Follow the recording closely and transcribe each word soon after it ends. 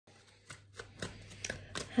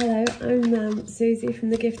Hello, I'm Susie from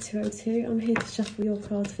the Gift 202. I'm here to shuffle your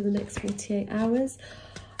cards for the next 48 hours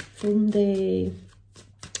from the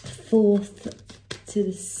 4th to the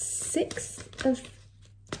 6th of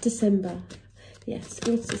December. Yes,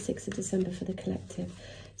 4th to 6th of December for the collective.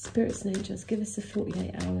 Spirits and angels, give us the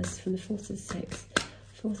 48 hours from the 4th to the 6th.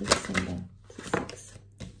 4th of December to the 6th.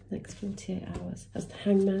 Next 48 hours. That's the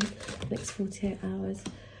Hangman. Next 48 hours.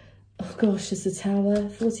 Oh gosh, it's the Tower.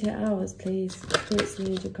 48 hours, please. Spirits and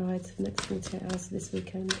angel guides for the next 48 hours this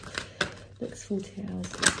weekend. Next 48 hours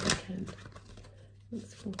this weekend.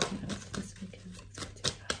 Next 48 hours this weekend. Next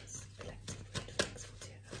 48 hours. Collective read for next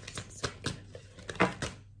 48 hours this weekend.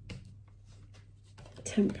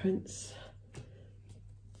 Temperance.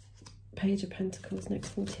 Page of Pentacles. Next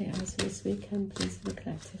 48 hours for this weekend, please, for the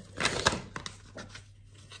collective.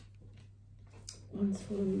 One's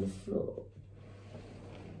fallen on the floor.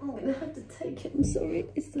 I'm going to have to take it, I'm sorry.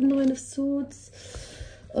 It's the Nine of Swords.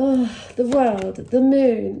 Oh, the World, the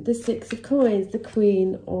Moon, the Six of Coins, the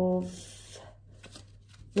Queen of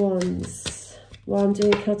Wands. Why I'm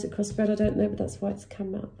doing a Celtic crossbred, I don't know, but that's why it's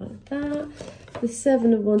come out like that. The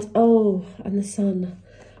Seven of Wands. Oh, and the Sun.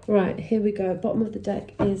 Right, here we go. Bottom of the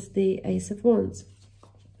deck is the Ace of Wands.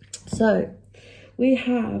 So, we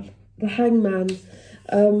have the Hangman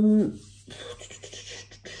and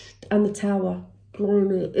the Tower.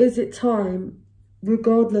 Blimey, is it time,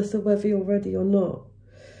 regardless of whether you're ready or not,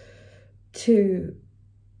 to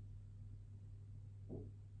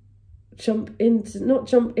not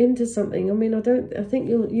jump into something? I mean, I think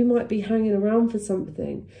you might be hanging around for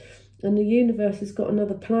something, and the universe has got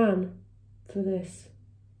another plan for this.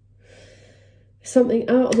 Something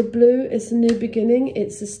out of the blue. It's a new beginning.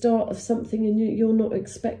 It's the start of something you're not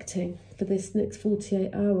expecting for this next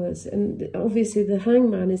 48 hours. And obviously the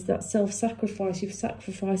Hangman is that self-sacrifice. You've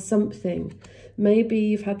sacrificed something. Maybe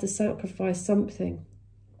you've had to sacrifice something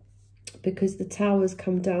because the Tower's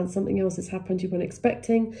come down. Something else has happened you weren't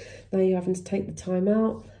expecting. Now you're having to take the time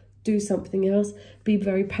out, do something else. Be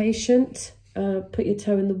very patient. Put your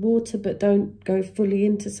toe in the water, but don't go fully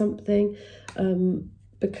into something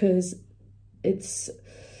because I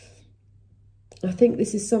think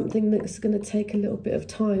this is something that's going to take a little bit of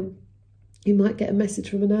time. You might get a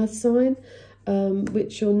message from an earth sign,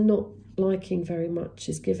 which you're not liking very much.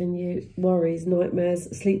 Is giving you worries, nightmares,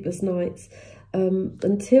 sleepless nights.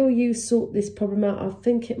 Until you sort this problem out, I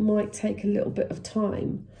think it might take a little bit of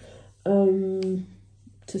time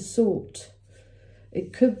to sort.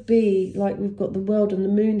 It could be like we've got the World and the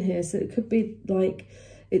Moon here, so it could be like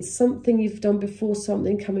it's something you've done before,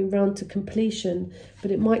 something coming round to completion,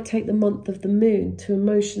 but it might take the month of the Moon to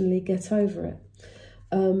emotionally get over it.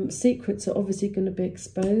 Secrets are obviously going to be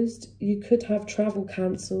exposed. You could have travel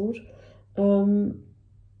cancelled.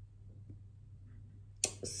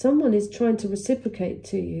 Someone is trying to reciprocate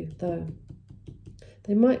to you, though.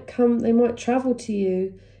 They might travel to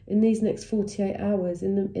you in these next 48 hours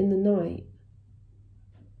in the night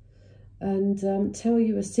and tell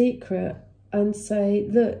you a secret and say,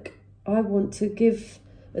 look, I want to give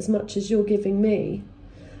as much as you're giving me.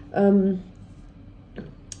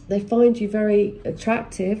 They find you very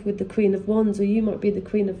attractive with the Queen of Wands, or you might be the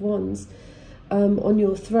Queen of Wands on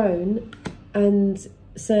your throne, and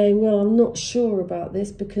saying, well, I'm not sure about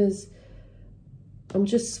this because I'm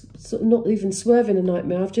just sort of not even swerving a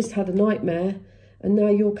nightmare. I've just had a nightmare, and now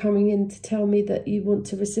you're coming in to tell me that you want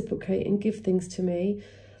to reciprocate and give things to me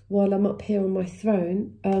while I'm up here on my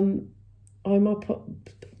throne. I'm up,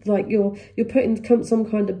 like you're putting some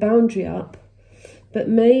kind of boundary up, but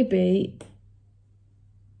maybe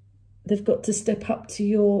they've got to step up to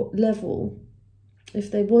your level if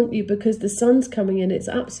they want you, because the Sun's coming in. It's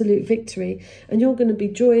absolute victory, and you're going to be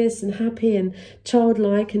joyous and happy and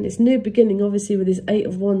childlike, and this new beginning, obviously with this Eight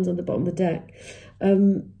of Wands on the bottom of the deck,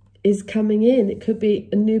 is coming in. It could be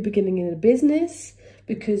a new beginning in a business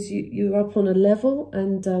because you're up on a level,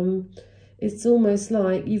 and it's almost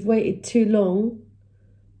like you've waited too long.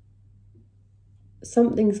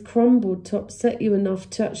 Something's crumbled to upset you enough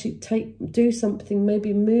to actually do something,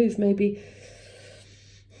 maybe move, maybe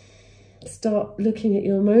start looking at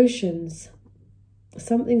your emotions.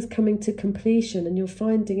 Something's coming to completion and you're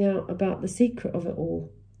finding out about the secret of it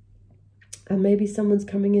all. And maybe someone's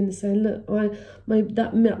coming in and saying, look,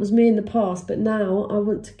 that was me in the past, but now I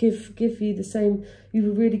want to give you the same. You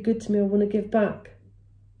were really good to me, I want to give back.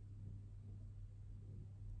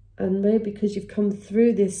 And maybe because you've come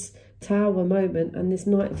through this Tower moment and this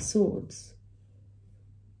Knight of Swords,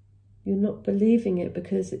 you're not believing it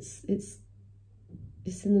because it's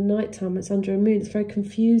in the night time, it's under a moon, it's very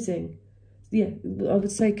confusing. Yeah, I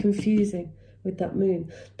would say confusing. with that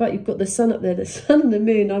moon. But you've got the sun up there, the sun and the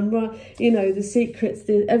moon. You know, the secrets,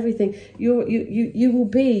 everything. You will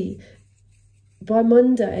be by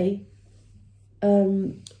Monday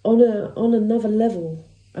on another level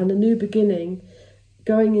and a new beginning,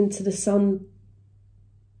 going into the sun,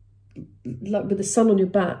 like with the sun on your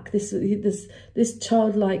back. This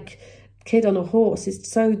childlike kid on a horse is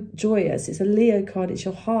so joyous. It's a Leo card. It's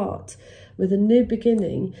your heart with a new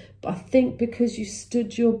beginning. But I think because you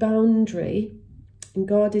stood your boundary and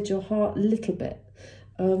guarded your heart a little bit,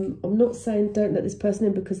 I'm not saying don't let this person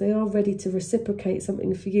in, because they are ready to reciprocate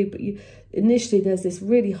something for you, but initially there's this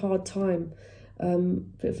really hard time,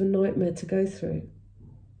 bit of a nightmare to go through.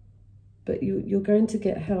 But you're going to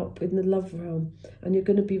get help in the love realm, and you're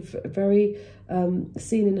going to be very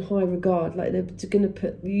seen in high regard. Like they're going to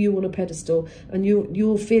put you on a pedestal, and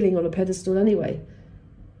you're feeling on a pedestal anyway.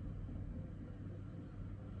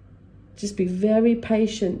 Just be very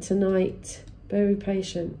patient tonight, very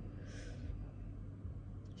patient.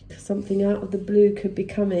 Something out of the blue could be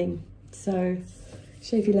coming. So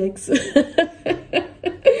shave your legs. I'm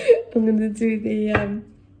going to do the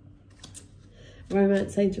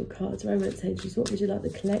Romance Angel cards. Romance Angels, what would you like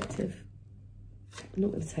the collective? I'm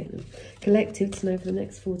not going to take them. Collective to know for the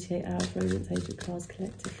next 48 hours. Romance Angel cards,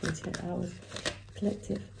 collective 48 hours.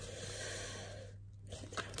 Collective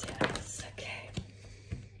 48 hours. Okay.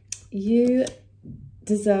 You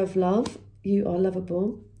deserve love. You are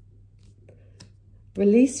lovable.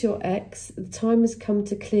 Release your ex. The time has come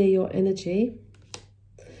to clear your energy.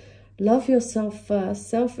 Love yourself first.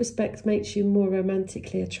 Self-respect makes you more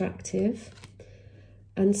romantically attractive.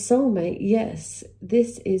 And soulmate, yes,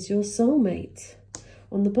 this is your soulmate.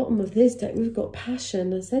 On the bottom of this deck, we've got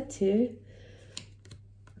passion. I said to you,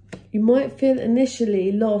 you might feel initially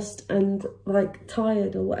lost and like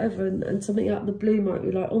tired or whatever, and something out of the blue might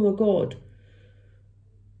be like, oh my God.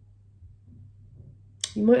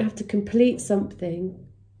 You might have to complete something,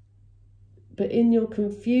 but in your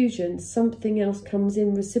confusion, something else comes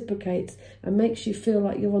in, reciprocates, and makes you feel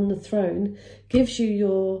like you're on the throne, gives you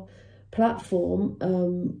your platform,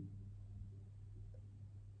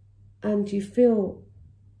 and you feel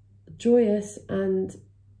joyous and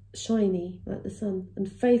shiny like the sun,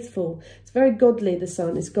 and faithful. It's very godly. The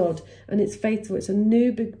sun is God, and it's faithful. It's a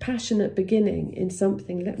new, big, passionate beginning in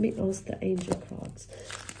something. Let me ask the angel cards.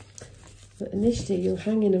 But initially you're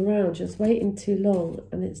hanging around, just waiting too long,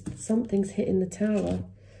 and something's hitting the tower.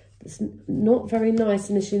 It's not very nice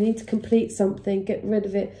initially. You need to complete something, get rid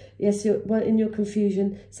of it. Yes, well, in your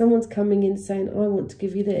confusion, someone's coming in saying, I want to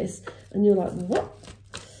give you this. And you're like, what?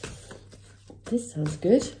 This sounds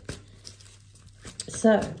good.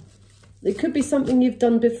 So, it could be something you've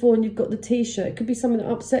done before and you've got the t-shirt. It could be something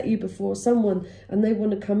that upset you before, someone, and they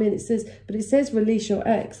want to come in. It says release your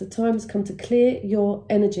ex. The time has come to clear your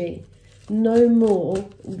energy. No more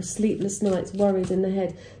sleepless nights, worried in the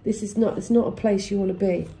head. It's not a place you want to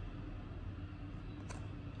be.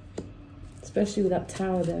 Especially with that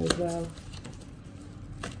tower there as well.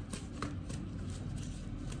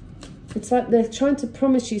 It's like they're trying to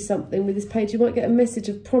promise you something with this page. You might get a message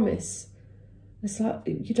of promise. It's like,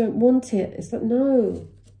 you don't want it. It's like, no.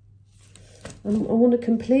 I want to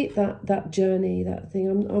complete that journey, that thing.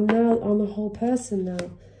 I'm a whole person now.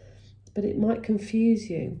 But it might confuse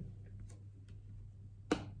you.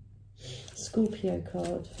 Scorpio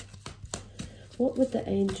card. What would the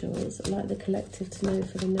angels like the collective to know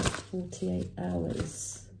for the next 48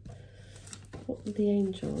 hours? What would the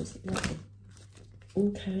angels like?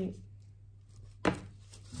 Okay.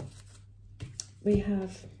 We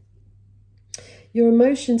have, your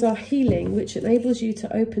emotions are healing, which enables you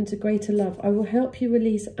to open to greater love. I will help you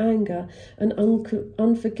release anger and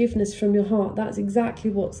unforgiveness from your heart. That's exactly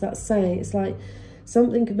what that's saying. It's like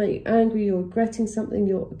something can make you angry, you're regretting something,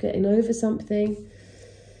 you're getting over something.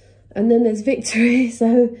 And then there's victory.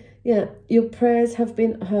 So, yeah, your prayers have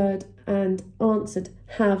been heard and answered.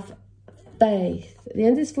 Have faith. At the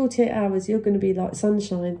end of this 48 hours, you're going to be like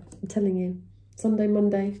sunshine. I'm telling you. Sunday,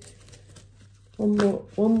 Monday. One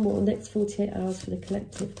more. Next 48 hours for the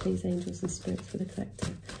collective. Please, angels and spirits, for the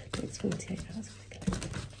collective. Next 48 hours for the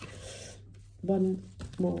collective. One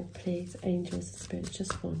more, please, angels and spirits.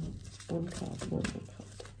 Just one. One card. One more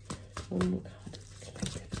card. One more card.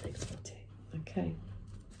 Collective. Next 48. Okay.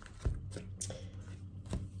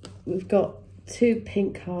 We've got 2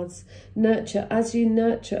 pink cards. Nurture. As you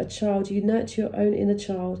nurture a child, you nurture your own inner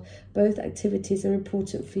child. Both activities are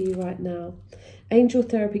important for you right now. Angel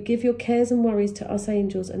therapy. Give your cares and worries to us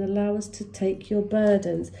angels and allow us to take your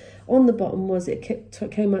burdens. On the bottom was, it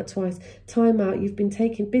came out twice. Time out. You've been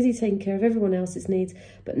busy taking care of everyone else's needs,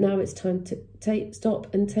 but now it's time to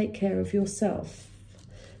stop and take care of yourself.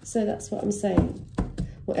 So that's what I'm saying.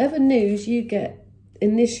 Whatever news you get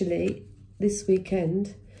initially this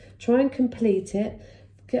weekend, try and complete it.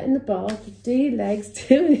 Get in the bath, do your legs,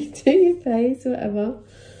 do your face, whatever.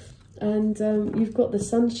 And you've got the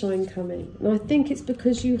sunshine coming. And I think it's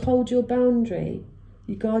because you hold your boundary,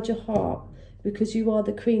 you guard your heart, because you are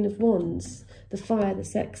the Queen of Wands. The fire, the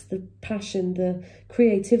sex, the passion, the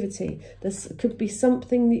creativity. There could be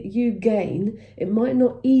something that you gain. It might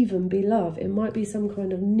not even be love. It might be some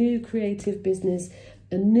kind of new creative business,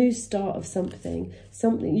 a new start of something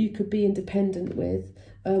you could be independent with,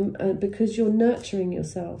 because you're nurturing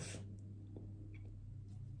yourself.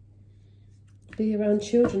 Be around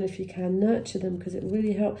children if you can, nurture them, because it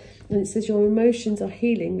really helps. And it says your emotions are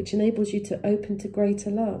healing, which enables you to open to greater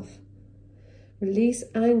love. Release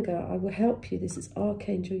anger, I will help you. This is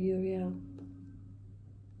Archangel Uriel.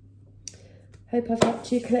 Hope I've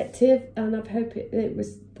helped you, collective, and I hope it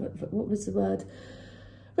was, what was the word?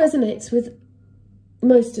 Resonates with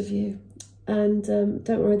most of you. And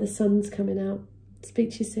don't worry, the sun's coming out. Speak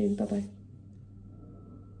to you soon. Bye-bye.